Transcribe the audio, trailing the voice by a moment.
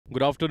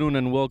Good afternoon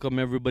and welcome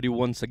everybody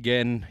once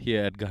again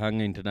here at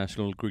Gahanga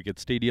International Cricket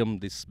Stadium.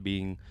 This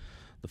being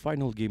the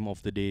final game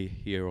of the day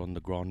here on the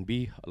Ground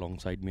B.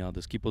 Alongside me are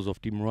the skippers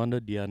of Team Rwanda,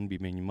 Dian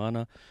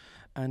Bimenyimana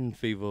and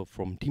Favor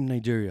from Team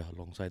Nigeria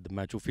alongside the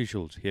match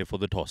officials here for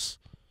the toss.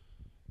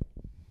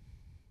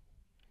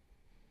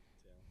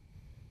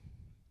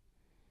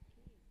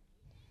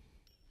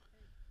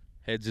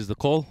 Heads is the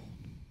call.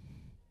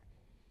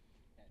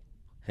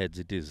 Heads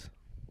it is.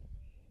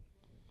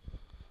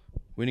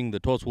 Winning the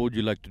toss, what would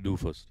you like to do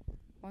first?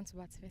 Want to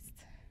bat first.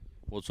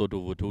 What sort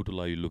of a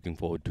total are you looking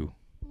forward to?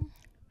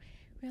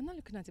 We are not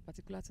looking at a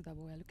particular total,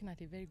 but we are looking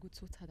at a very good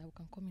total that we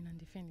can come in and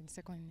defend in the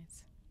second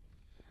innings.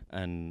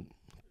 And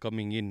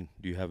coming in,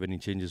 do you have any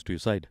changes to your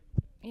side?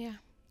 Yeah.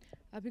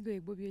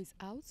 Abigo Igbobio is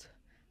out,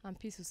 and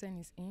Peace Hussein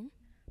is in,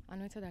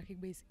 and Weta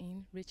Dakigbe is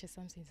in, Rachel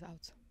Sampson is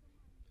out.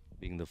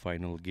 Being the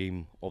final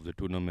game of the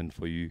tournament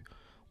for you,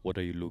 what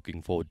are you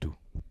looking forward to?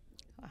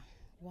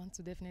 Want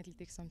to definitely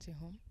take something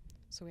home.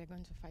 So we're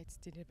going to fight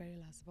till the very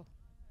last ball.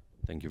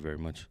 Thank you very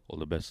much. All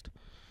the best.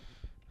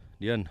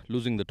 Diane,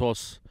 losing the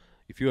toss,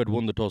 if you had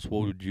won the toss,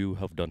 what would you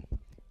have done?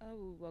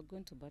 We were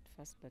going to bat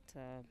first, but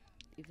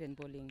even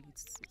bowling,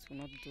 it will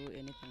not do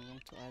anything wrong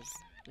to us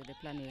with the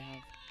plan we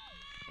have.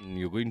 And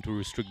you're going to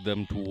restrict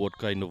them to what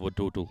kind of a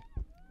total?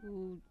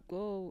 We'll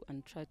go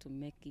and try to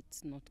make it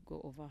not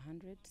go over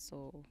 100,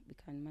 so we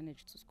can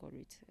manage to score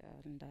it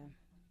and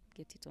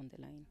get it on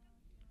the line.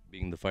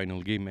 Being the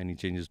final game, any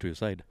changes to your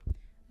side?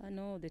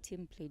 No, the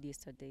team played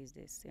yesterday is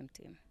the same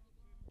team.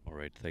 All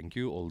right, thank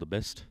you. All the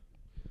best.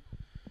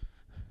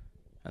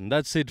 And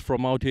that's it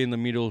from out here in the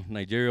middle.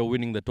 Nigeria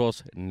winning the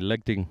toss and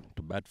electing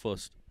to bat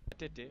first.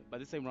 But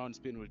this time round,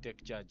 Spain will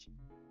take charge.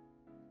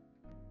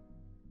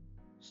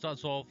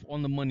 Starts off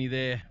on the money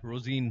there.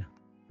 Rosine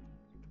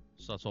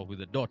starts off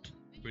with a dot.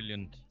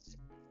 Brilliant.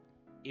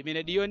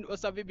 Imenedion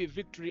Osavibi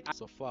victory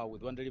so far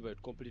with one delivery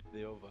to complete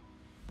the over.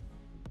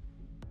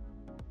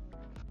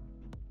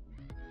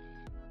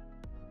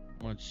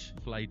 Much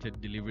flighted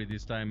delivery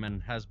this time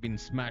and has been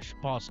smashed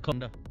past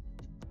Kunda.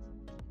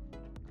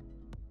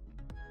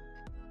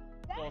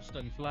 Tossed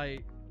and fly.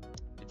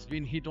 It's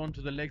been hit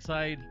onto the leg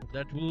side.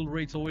 That will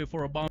race away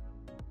for a bounce.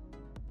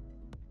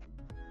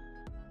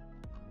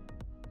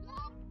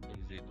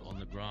 Is it on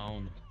the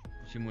ground?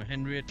 Shimwe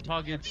Henriette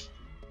targets.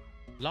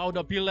 Loud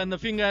appeal and the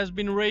finger has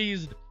been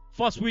raised.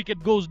 First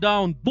wicket goes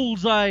down.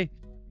 Bullseye.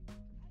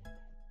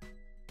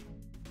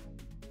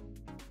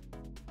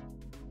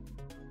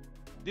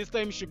 This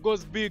time she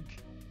goes big.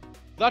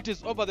 That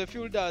is over the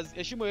fielders.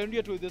 Eshimo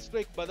Henriette with the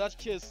strike, but that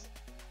chase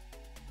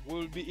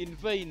will be in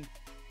vain.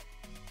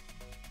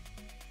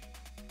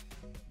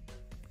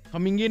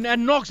 Coming in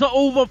and knocks her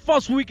over.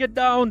 First wicket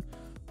down.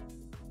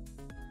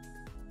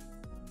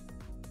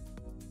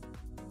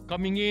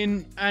 Coming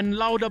in and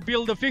loud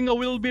appeal. The finger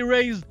will be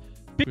raised.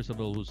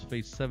 Christabel, who's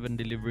faced 7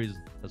 deliveries,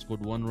 has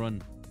scored 1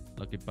 run.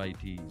 Lucky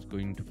Paiti is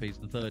going to face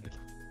the third.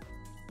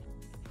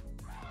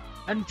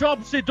 And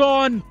chops it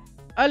on.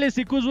 Alice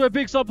Ikuzwe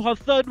picks up her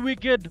 3rd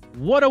wicket.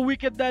 What a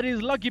wicket that is.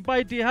 Lucky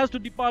Paiti has to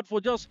depart for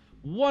just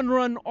 1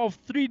 run of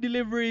 3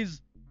 deliveries.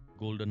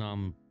 Golden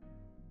arm.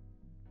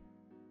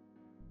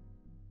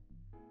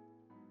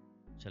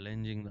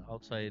 Challenging the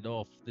outside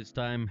off. This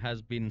time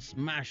has been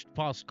smashed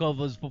past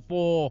covers for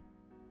 4.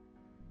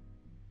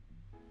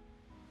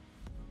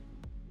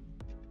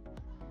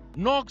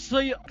 Knocks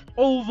her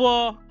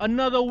over.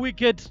 Another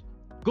wicket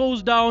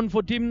goes down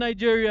for Team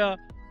Nigeria.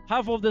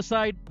 Half of the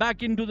side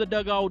back into the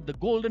dugout. The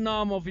golden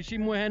arm of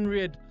Ishimwe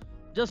Henriette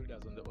just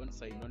Fielders on the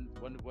onside,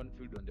 one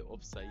field on the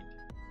offside.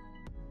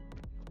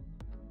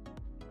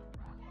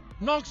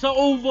 knocks her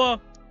over.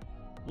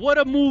 What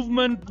a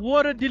movement,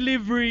 what a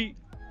delivery,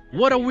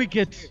 what a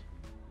wicket.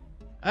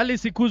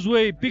 Alice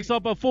Ikuzwe picks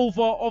up a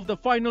fofa of the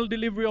final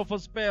delivery of a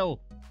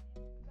spell.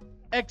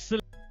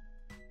 Excellent.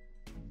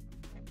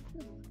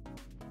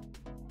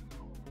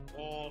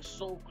 Oh,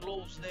 so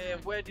close there.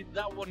 Where did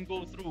that one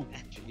go through?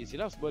 She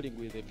loves bowling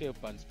with a fair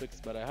pan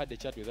specs, but I had a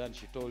chat with her and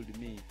she told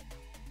me.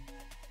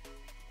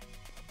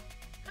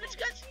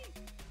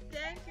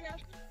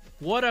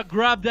 What a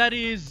grab that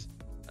is,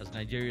 as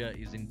Nigeria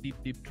is in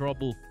deep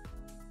trouble.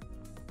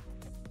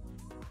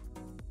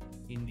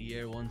 In the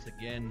air once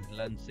again,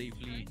 lands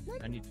safely,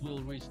 and it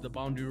will reach the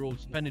boundary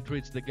ropes,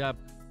 penetrates the gap.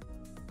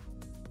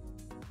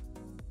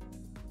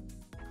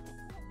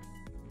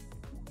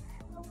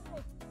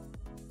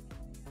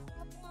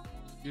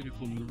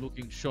 Beautiful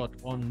looking shot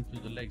onto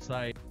the leg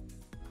side.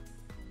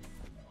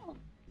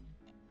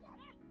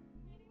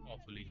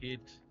 Awfully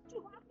hit.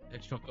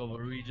 Extra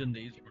cover region,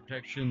 there is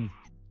protection.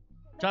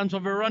 Chance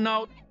of a run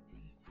out.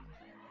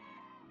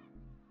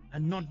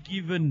 And not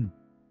given.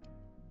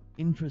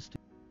 Interesting.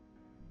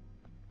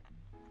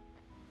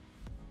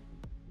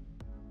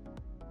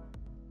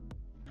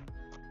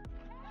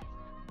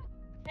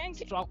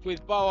 Struck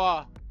with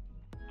power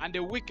and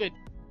a wicket.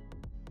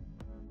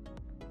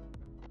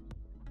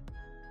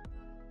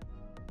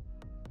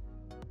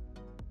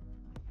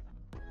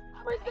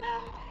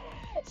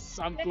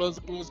 Some close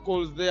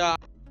calls there.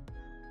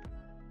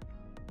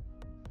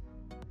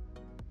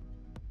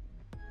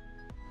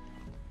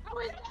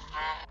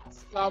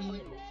 some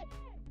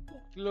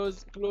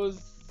close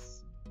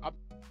up.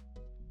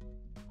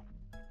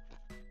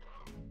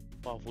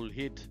 Powerful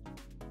hit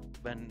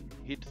when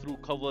hit through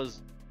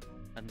covers,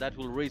 and that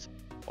will raise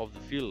of the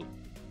field.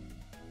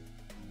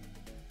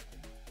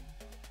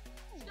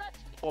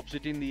 Pops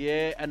it in the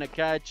air, and a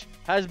catch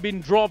has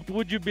been dropped.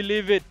 Would you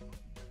believe it?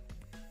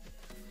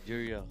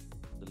 Nigeria,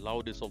 the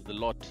loudest of the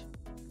lot.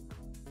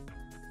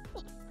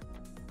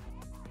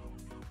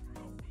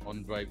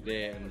 On drive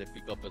there, and they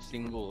pick up a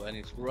single, and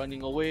it's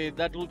running away.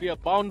 That will be a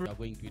boundary. We are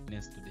going to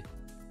witness today.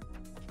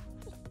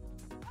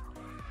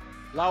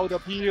 Loud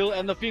appeal,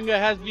 and the finger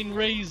has been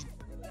raised.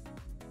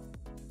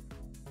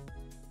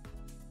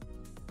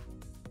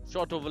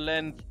 Shot over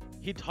length,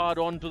 hit hard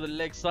onto the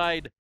leg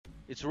side.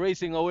 It's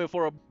racing away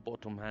for a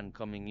bottom hand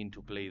coming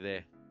into play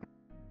there.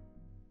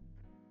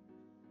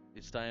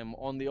 This time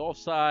on the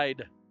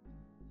offside.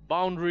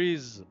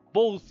 Boundaries,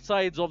 both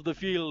sides of the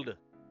field.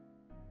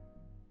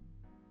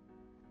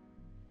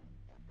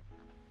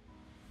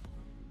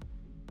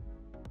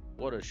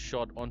 What a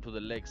shot onto the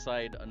leg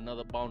side.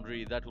 Another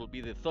boundary. That will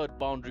be the third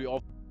boundary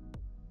of.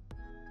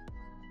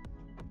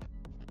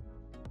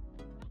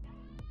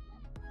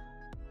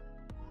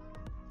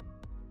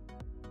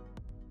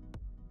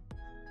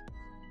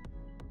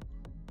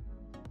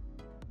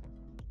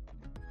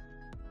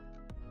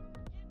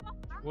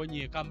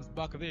 Onye comes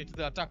back there to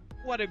the attack.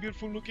 What a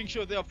beautiful looking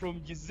shot there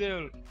from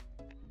Giselle.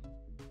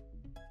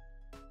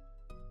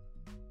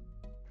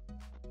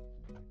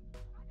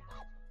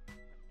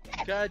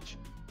 Catch,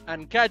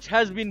 and catch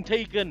has been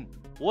taken.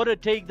 What a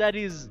take that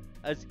is.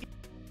 As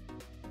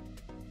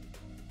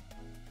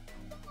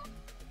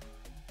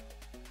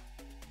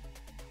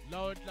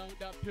Loud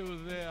appeal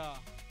there.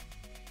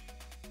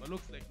 But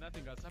looks like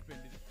nothing has happened.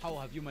 How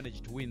have you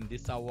managed to win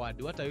this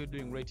award? What are you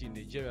doing right in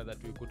Nigeria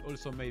that we could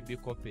also maybe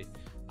copy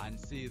and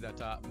see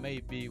that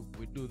maybe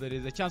we do? There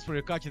is a chance for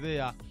a catch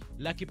there.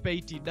 Lucky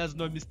Paiti does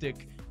no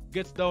mistake.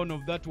 Gets down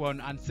of that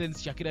one and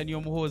sends Shakira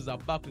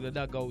Nyomhoza back to the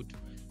dugout.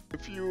 A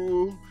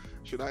few,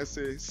 should I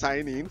say,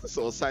 sign-ins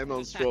or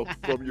sign-ons from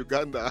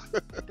Uganda.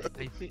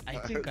 I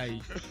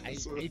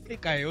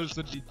think I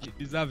also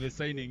deserve a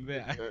signing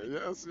there.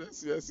 Yes.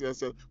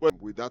 Well,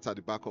 with that at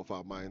the back of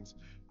our minds,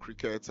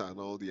 cricket and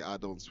all the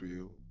add-ons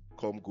will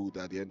come good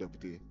at the end of the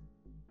day.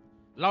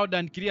 Loud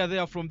and clear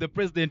there from the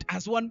president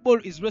as one ball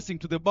is racing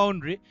to the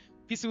boundary.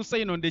 Peace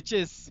Hussein on the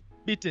chase.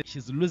 Beaten.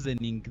 She's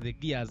loosening the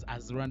gears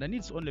as Rwanda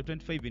needs only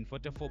 25 in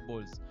 44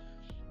 balls.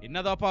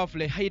 Another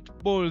powerful hit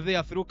ball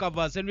there through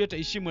covers. Henrietta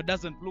Ishimo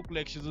doesn't look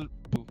like she's.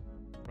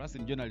 For us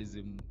in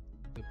journalism,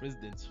 the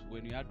presidents,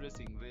 when you're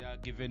addressing their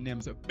given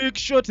names, a big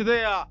shot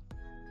there.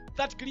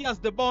 That clears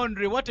the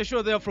boundary. What a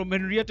shot there from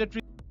Henrietta.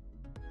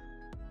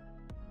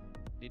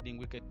 Leading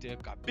wicket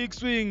taker. Big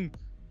swing.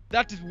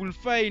 That will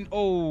find.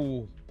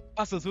 Oh,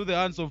 passes through the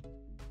hands of